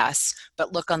feeling. Yes.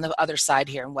 But look on the other side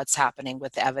here and what's happening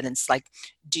with the evidence. Like,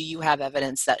 do you have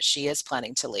evidence that she is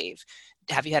planning to leave?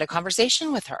 Have you had a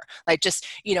conversation with her? Like, just,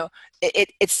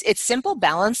 it's simple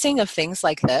balancing of things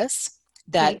like this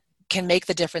that can make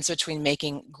the difference between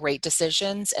making great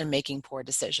decisions and making poor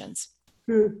decisions.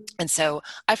 And so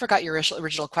I forgot your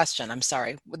original question. I'm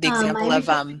sorry. The example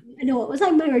no, what was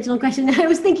like my original question? I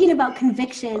was thinking about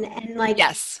conviction and like,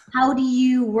 yes. How do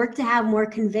you work to have more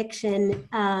conviction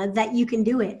that you can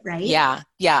do it, right?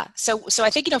 Yeah. So I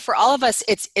think, for all of us,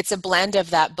 it's a blend of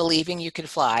that believing you can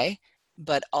fly,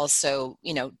 but also,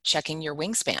 checking your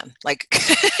wingspan, like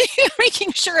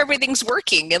making sure everything's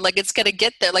working and like it's going to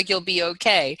get there, like you'll be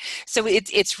okay. So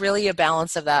it's really a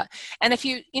balance of that. And if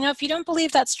you don't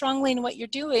believe that strongly in what you're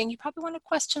doing, you probably want to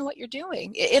question what you're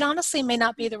doing. It honestly may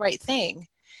not be the right thing.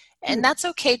 And that's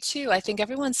okay too. I think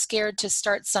everyone's scared to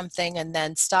start something and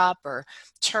then stop or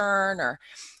turn or,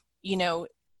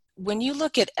 when you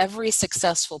look at every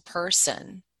successful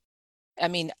person, I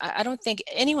mean, I don't think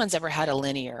anyone's ever had a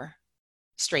linear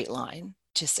straight line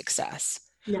to success.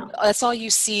 No. That's all you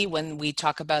see when we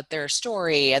talk about their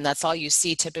story. And that's all you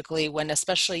see typically when,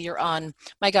 especially you're on,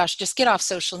 my gosh, just get off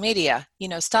social media,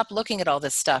 stop looking at all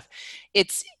this stuff.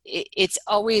 It's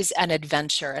always an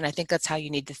adventure. And I think that's how you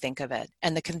need to think of it.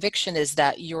 And the conviction is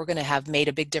that you're going to have made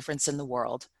a big difference in the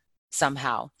world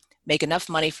somehow, make enough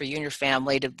money for you and your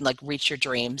family to like reach your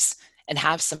dreams and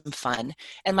have some fun.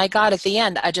 And my God, at the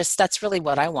end, that's really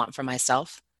what I want for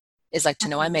myself, is like to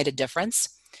know I made a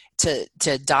difference,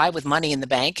 to die with money in the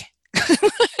bank,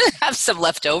 have some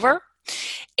left over,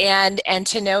 and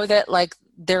to know that like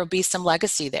there'll be some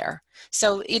legacy there.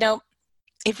 So,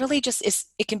 it really just is,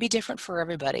 it can be different for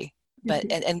everybody,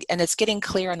 but, and it's getting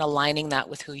clear and aligning that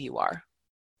with who you are.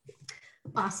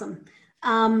 Awesome.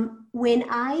 When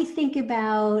I think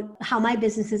about how my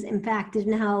business is impacted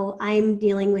and how I'm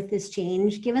dealing with this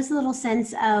change, give us a little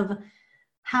sense of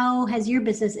how has your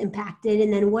business impacted,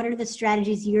 and then what are the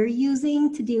strategies you're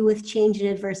using to deal with change and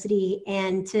adversity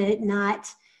and to not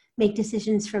make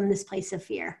decisions from this place of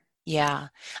fear? Yeah.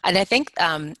 And I think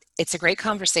it's a great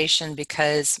conversation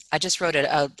because I just wrote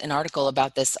an article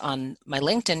about this on my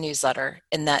LinkedIn newsletter,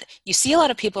 in that you see a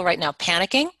lot of people right now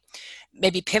panicking,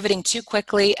 maybe pivoting too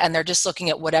quickly, and they're just looking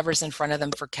at whatever's in front of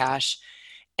them for cash.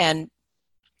 And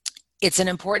it's an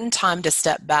important time to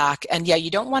step back. And yeah,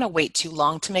 you don't want to wait too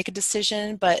long to make a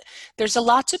decision, but there's a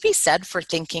lot to be said for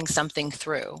thinking something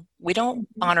through. We don't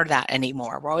honor that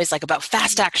anymore. We're always like about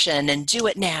fast action and do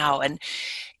it now. And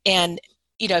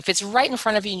if it's right in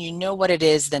front of you and you know what it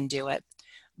is, then do it.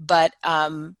 But,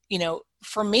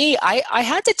 for me, I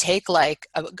had to take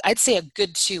I'd say a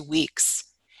good 2 weeks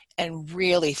and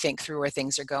really think through where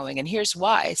things are going. And here's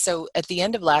why. So at the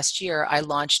end of last year, I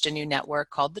launched a new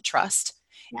network called The Trust.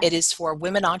 Yes. It is for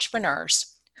women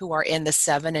entrepreneurs who are in the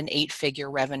 7 and 8 figure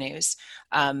revenues.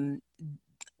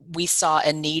 We saw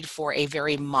a need for a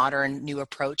very modern new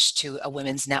approach to a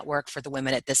women's network for the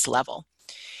women at this level.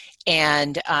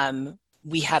 And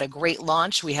we had a great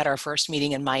launch. We had our first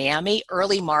meeting in Miami,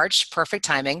 early March, perfect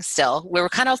timing still. We were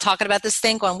kind of talking about this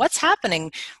thing going, what's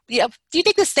happening? Do you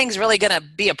think this thing's really going to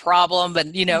be a problem?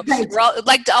 And, right. We're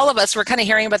all of us, we're kind of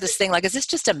hearing about this thing. Like, is this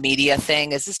just a media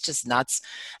thing? Is this just nuts?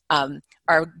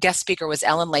 Our guest speaker was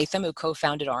Ellen Latham, who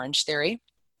co-founded Orange Theory,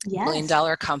 yes. $1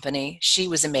 billion company. She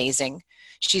was amazing.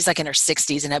 She's like in her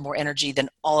 60s and had more energy than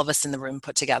all of us in the room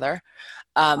put together.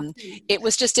 It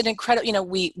was just an incredible,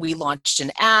 we launched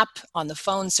an app on the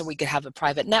phone so we could have a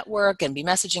private network and be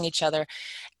messaging each other.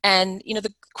 And,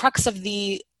 the crux of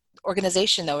the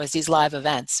organization, though, is these live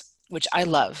events, which I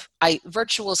love.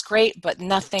 Virtual is great, but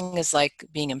nothing is like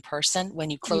being in person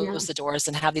when you close the doors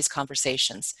and have these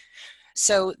conversations.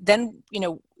 So then,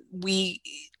 we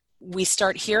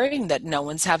start hearing that no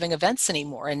one's having events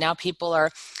anymore. And now people are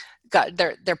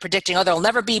they're predicting, there'll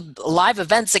never be live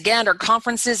events again or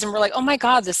conferences. And we're like, oh my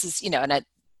God, this is, and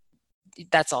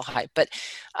that's all hype. But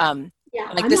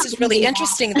this is really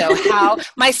interesting though, how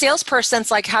my salesperson's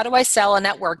like, how do I sell a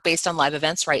network based on live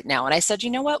events right now? And I said, you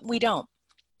know what? We don't.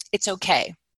 It's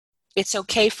okay. It's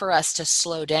okay for us to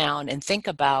slow down and think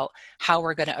about how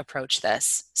we're going to approach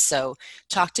this. So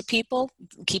talk to people,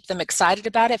 keep them excited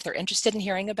about it if they're interested in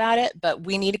hearing about it, but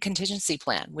we need a contingency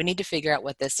plan. We need to figure out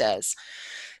what this is.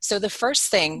 So the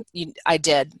first thing I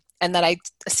did, and that I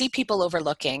see people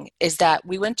overlooking, is that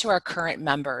we went to our current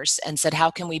members and said, how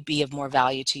can we be of more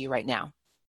value to you right now?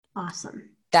 Awesome.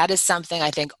 That is something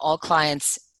I think all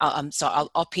clients,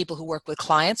 all people who work with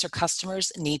clients or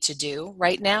customers need to do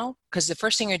right now, because the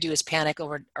first thing you do is panic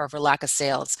over lack of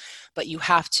sales, but you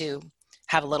have to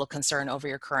have a little concern over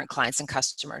your current clients and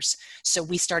customers. So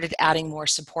we started adding more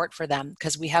support for them,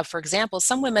 because we have, for example,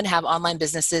 some women have online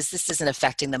businesses. This isn't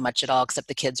affecting them much at all, except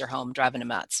the kids are home driving them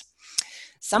nuts.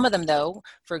 Some of them, though,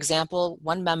 for example,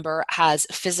 one member has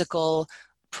physical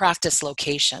practice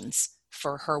locations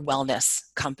for her wellness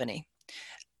company.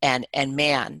 And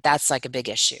man, that's like a big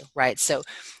issue, right? So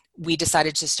we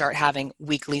decided to start having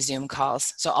weekly Zoom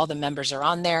calls. So all the members are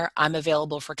on there. I'm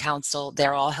available for counsel.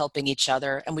 They're all helping each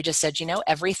other. And we just said,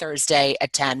 every Thursday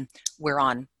at 10, we're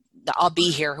on. I'll be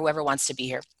here, whoever wants to be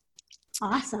here.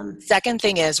 Awesome. Second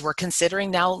thing is we're considering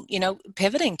now,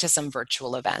 pivoting to some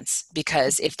virtual events,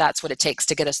 because if that's what it takes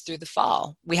to get us through the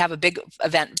fall. We have a big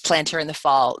event planned here in the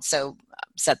fall, so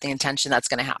set the intention that's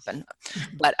going to happen.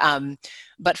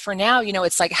 But for now,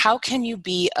 it's like, how can you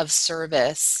be of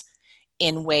service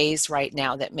in ways right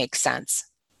now that make sense?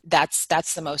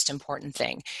 That's the most important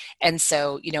thing. And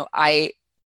so, I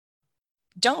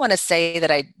don't want to say that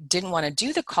I didn't want to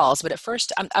do the calls, but at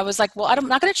first I was like, well, I'm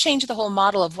not going to change the whole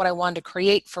model of what I wanted to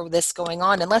create for this going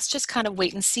on, and let's just kind of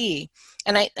wait and see.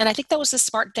 And I think that was the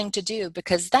smart thing to do,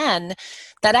 because then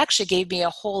that actually gave me a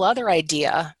whole other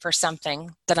idea for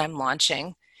something that I'm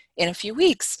launching in a few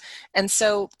weeks. And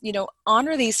so,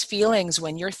 honor these feelings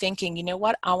when you're thinking,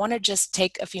 what, I want to just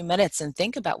take a few minutes and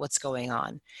think about what's going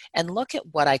on and look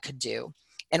at what I could do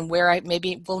and where I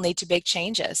maybe will need to make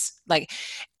changes.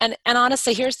 And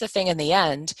honestly, here's the thing in the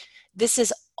end, this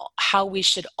is how we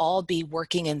should all be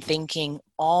working and thinking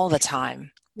all the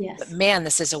time. Yes. But man,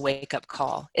 this is a wake-up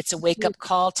call. It's a wake-up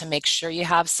call to make sure you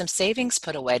have some savings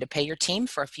put away to pay your team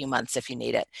for a few months if you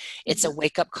need it. It's a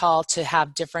wake-up call to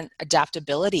have different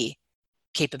adaptability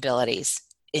capabilities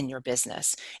in your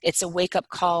business. It's a wake-up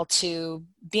call to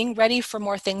being ready for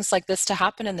more things like this to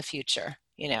happen in the future.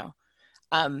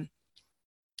 I'm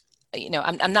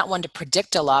not one to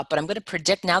predict a lot, but I'm going to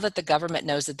predict now that the government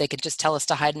knows that they can just tell us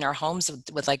to hide in our homes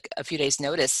with like a few days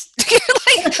notice.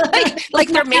 like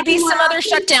there may be some other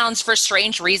shutdowns for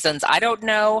strange reasons. I don't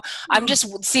know. I'm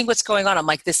just seeing what's going on. I'm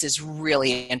like, this is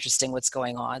really interesting what's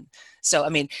going on. So,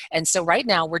 and so right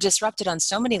now we're disrupted on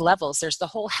so many levels. There's the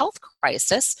whole health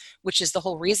crisis, which is the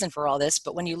whole reason for all this.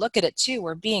 But when you look at it too,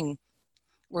 we're being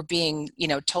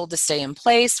told to stay in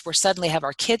place. We're suddenly have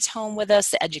our kids home with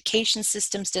us. The education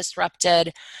system's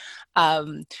disrupted.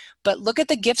 But look at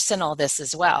the gifts in all this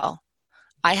as well.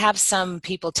 I have some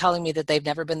people telling me that they've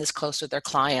never been this close with their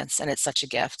clients, and it's such a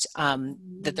gift.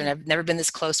 That they've never been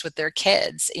this close with their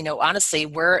kids. Honestly,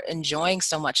 we're enjoying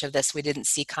so much of this we didn't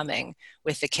see coming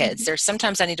with the kids. There's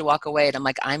sometimes I need to walk away and I'm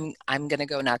like, I'm going to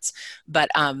go nuts. But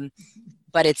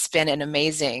it's been an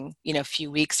amazing,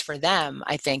 few weeks for them,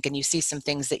 I think, and you see some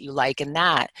things that you like in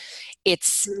that.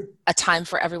 It's a time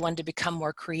for everyone to become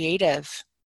more creative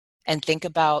and think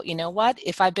about, what,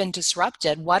 if I've been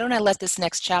disrupted, why don't I let this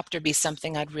next chapter be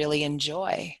something I'd really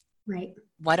enjoy? Right.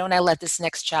 Why don't I let this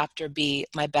next chapter be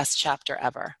my best chapter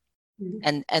ever?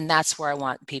 Mm-hmm. And that's where I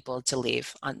want people to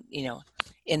leave on,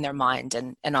 in their mind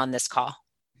and on this call.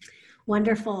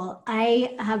 Wonderful.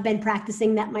 I have been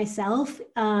practicing that myself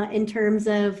in terms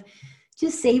of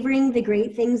just savoring the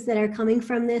great things that are coming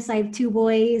from this. I have 2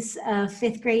 boys,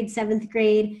 5th grade, 7th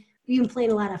grade. We've been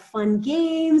playing a lot of fun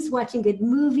games, watching good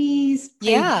movies.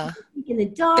 Yeah. In the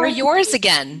dark. They're yours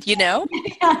again, Yeah.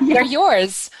 They're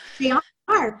yours. They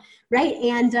are, right?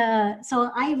 And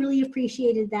so I really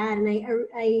appreciated that. And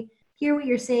I hear what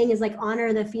you're saying is like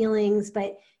honor the feelings,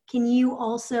 but can you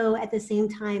also at the same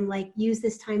time like use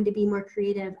this time to be more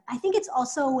creative? I think it's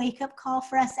also a wake-up call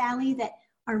for us, Allie, that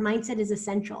our mindset is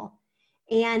essential.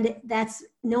 And that's,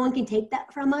 no one can take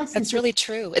that from us. That's really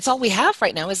true. It's all we have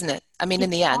right now, isn't it? In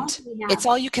the end, it's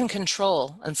all you can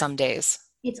control on some days.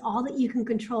 It's all that you can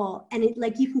control. And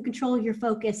you can control your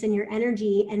focus and your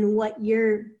energy and what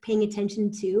you're paying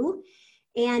attention to.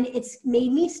 And it's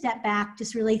made me step back,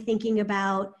 just really thinking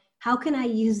about how can I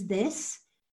use this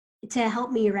to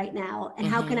help me right now? And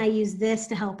how can I use this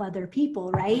to help other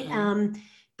people, right?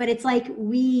 But it's like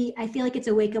I feel like it's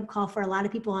a wake-up call for a lot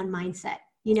of people on mindset.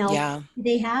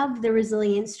 They have the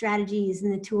resilient strategies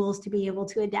and the tools to be able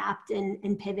to adapt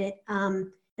and pivot.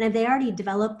 And they already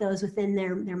developed those within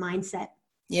their mindset.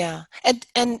 Yeah.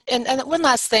 And one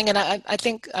last thing, and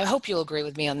I hope you'll agree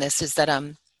with me on this, is that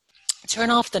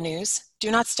turn off the news. Do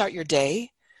not start your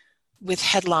day with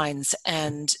headlines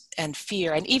and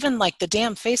fear. And even like the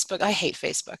damn Facebook, I hate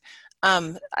Facebook.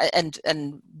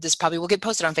 And this probably will get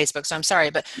posted on Facebook, so I'm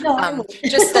sorry, but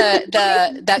just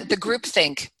the group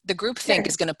think. The group think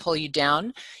is going to pull you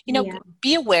down.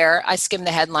 Be aware. I skim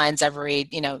the headlines every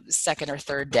second or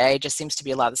third day. It just seems to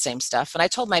be a lot of the same stuff. And I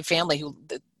told my family,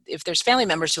 if there's family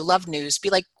members who love news, be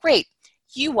like, great,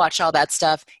 you watch all that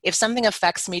stuff. If something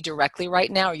affects me directly right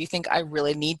now, or you think I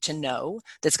really need to know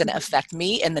that's going to affect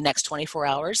me in the next 24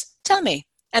 hours, tell me.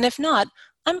 And if not,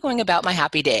 I'm going about my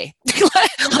happy day,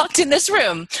 locked in this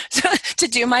room to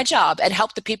do my job and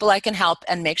help the people I can help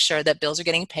and make sure that bills are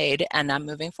getting paid and I'm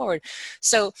moving forward.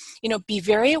 So, be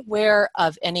very aware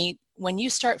of any when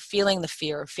you start feeling the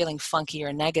fear, feeling funky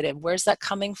or negative, where's that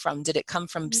coming from? Did it come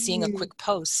from seeing a quick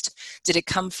post? Did it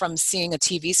come from seeing a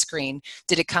TV screen?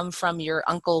 Did it come from your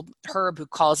Uncle Herb who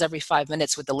calls every 5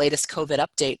 minutes with the latest COVID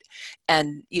update?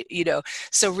 And,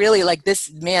 so really like this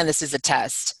is a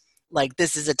test. Like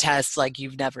this is a test like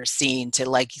you've never seen to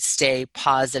like stay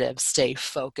positive, stay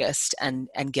focused, and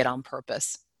get on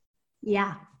purpose.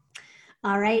 Yeah.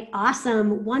 All right.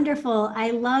 Awesome. Wonderful. I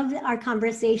loved our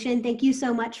conversation. Thank you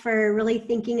so much for really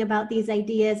thinking about these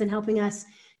ideas and helping us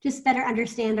just better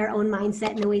understand our own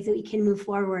mindset and the ways that we can move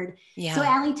forward. Yeah. So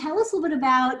Allie, tell us a little bit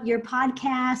about your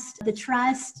podcast, The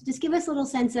Trust. Just give us a little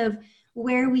sense of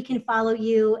where we can follow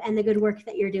you and the good work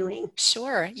that you're doing.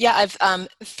 Sure. Yeah, I've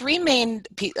three main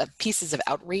pieces of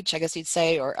outreach, I guess you'd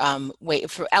say, or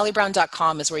for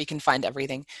AllieBrown.com is where you can find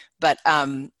everything. But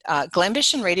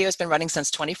Glambition Radio has been running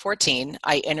since 2014.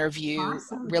 I interview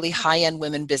really high-end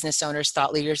women business owners,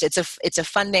 thought leaders. It's a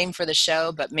fun name for the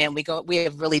show, but man, we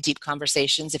have really deep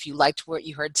conversations. If you liked what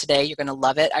you heard today, you're going to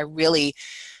love it. I really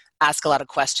ask a lot of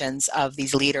questions of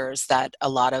these leaders that a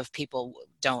lot of people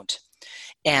don't.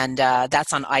 And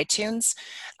that's on iTunes.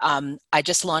 I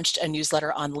just launched a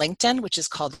newsletter on LinkedIn, which is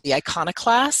called The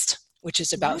Iconoclast, which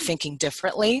is about thinking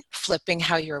differently, flipping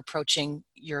how you're approaching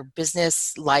your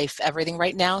business, life, everything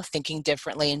right now, thinking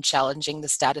differently and challenging the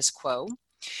status quo.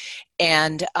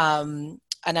 And I'm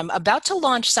about to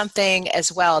launch something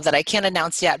as well that I can't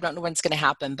announce yet. I don't know when it's going to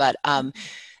happen, but I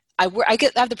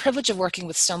have the privilege of working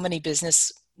with so many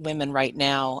business women right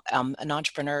now and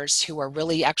entrepreneurs who are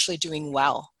really actually doing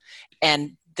well.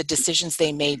 And the decisions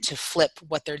they made to flip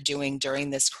what they're doing during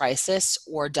this crisis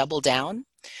or double down.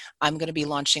 I'm going to be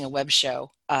launching a web show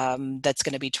that's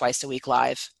going to be twice a week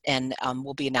live, and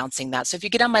we'll be announcing that. So if you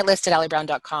get on my list at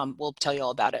AllieBrown.com, we'll tell you all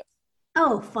about it.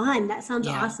 Oh, fun. That sounds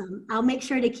awesome. I'll make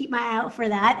sure to keep my eye out for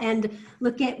that and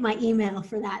look at my email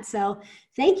for that. So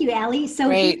thank you, Allie. So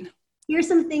great. Here's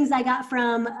some things I got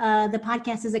from the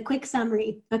podcast as a quick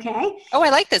summary. Okay. Oh, I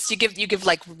like this. You give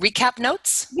like recap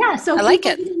notes. Yeah. So I like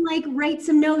it. Can, like write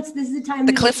some notes. This is the time.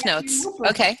 The Cliff Notes.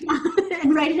 Okay.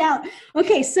 And write it out.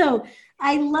 Okay. So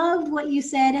I loved what you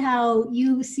said, how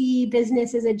you see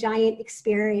business as a giant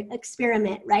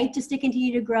experiment, right? Just to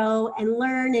continue to grow and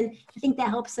learn. And I think that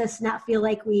helps us not feel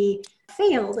like we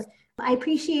failed. I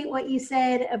appreciate what you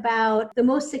said about the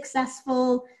most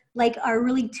successful are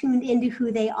really tuned into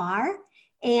who they are,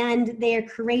 and they are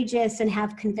courageous and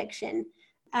have conviction.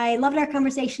 I loved our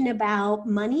conversation about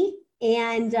money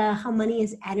and how money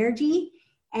is energy.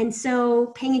 And so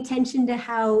paying attention to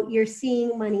how you're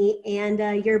seeing money and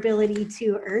your ability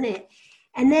to earn it.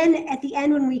 And then at the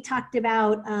end, when we talked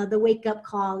about the wake-up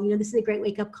call, this is a great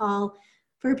wake-up call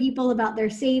for people about their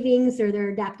savings or their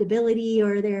adaptability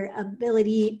or their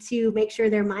ability to make sure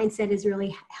their mindset is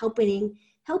really helping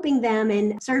them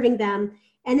and serving them.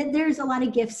 And that there's a lot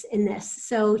of gifts in this.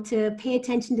 So to pay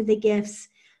attention to the gifts.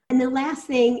 And the last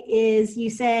thing is you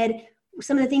said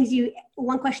some of the things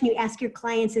one question you ask your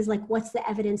clients is what's the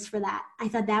evidence for that? I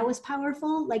thought that was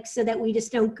powerful, so that we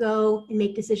just don't go and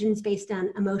make decisions based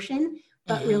on emotion,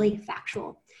 but really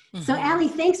factual. So Allie,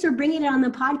 thanks for bringing it on the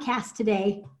podcast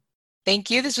today.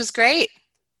 Thank you. This was great.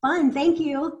 Fun. Thank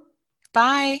you.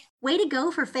 Bye. Way to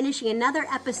go for finishing another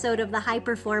episode of the High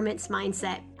Performance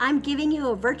Mindset. I'm giving you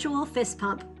a virtual fist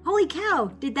pump. Holy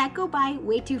cow, did that go by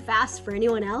way too fast for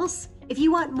anyone else? If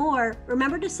you want more,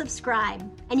 remember to subscribe,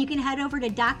 and you can head over to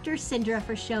Dr. Cindra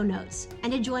for show notes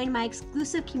and to join my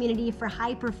exclusive community for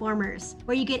high performers,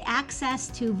 where you get access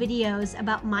to videos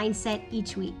about mindset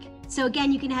each week. So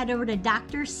again, you can head over to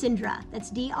Dr. Cindra, that's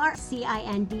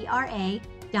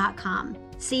DrCindra.com.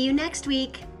 See you next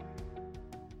week.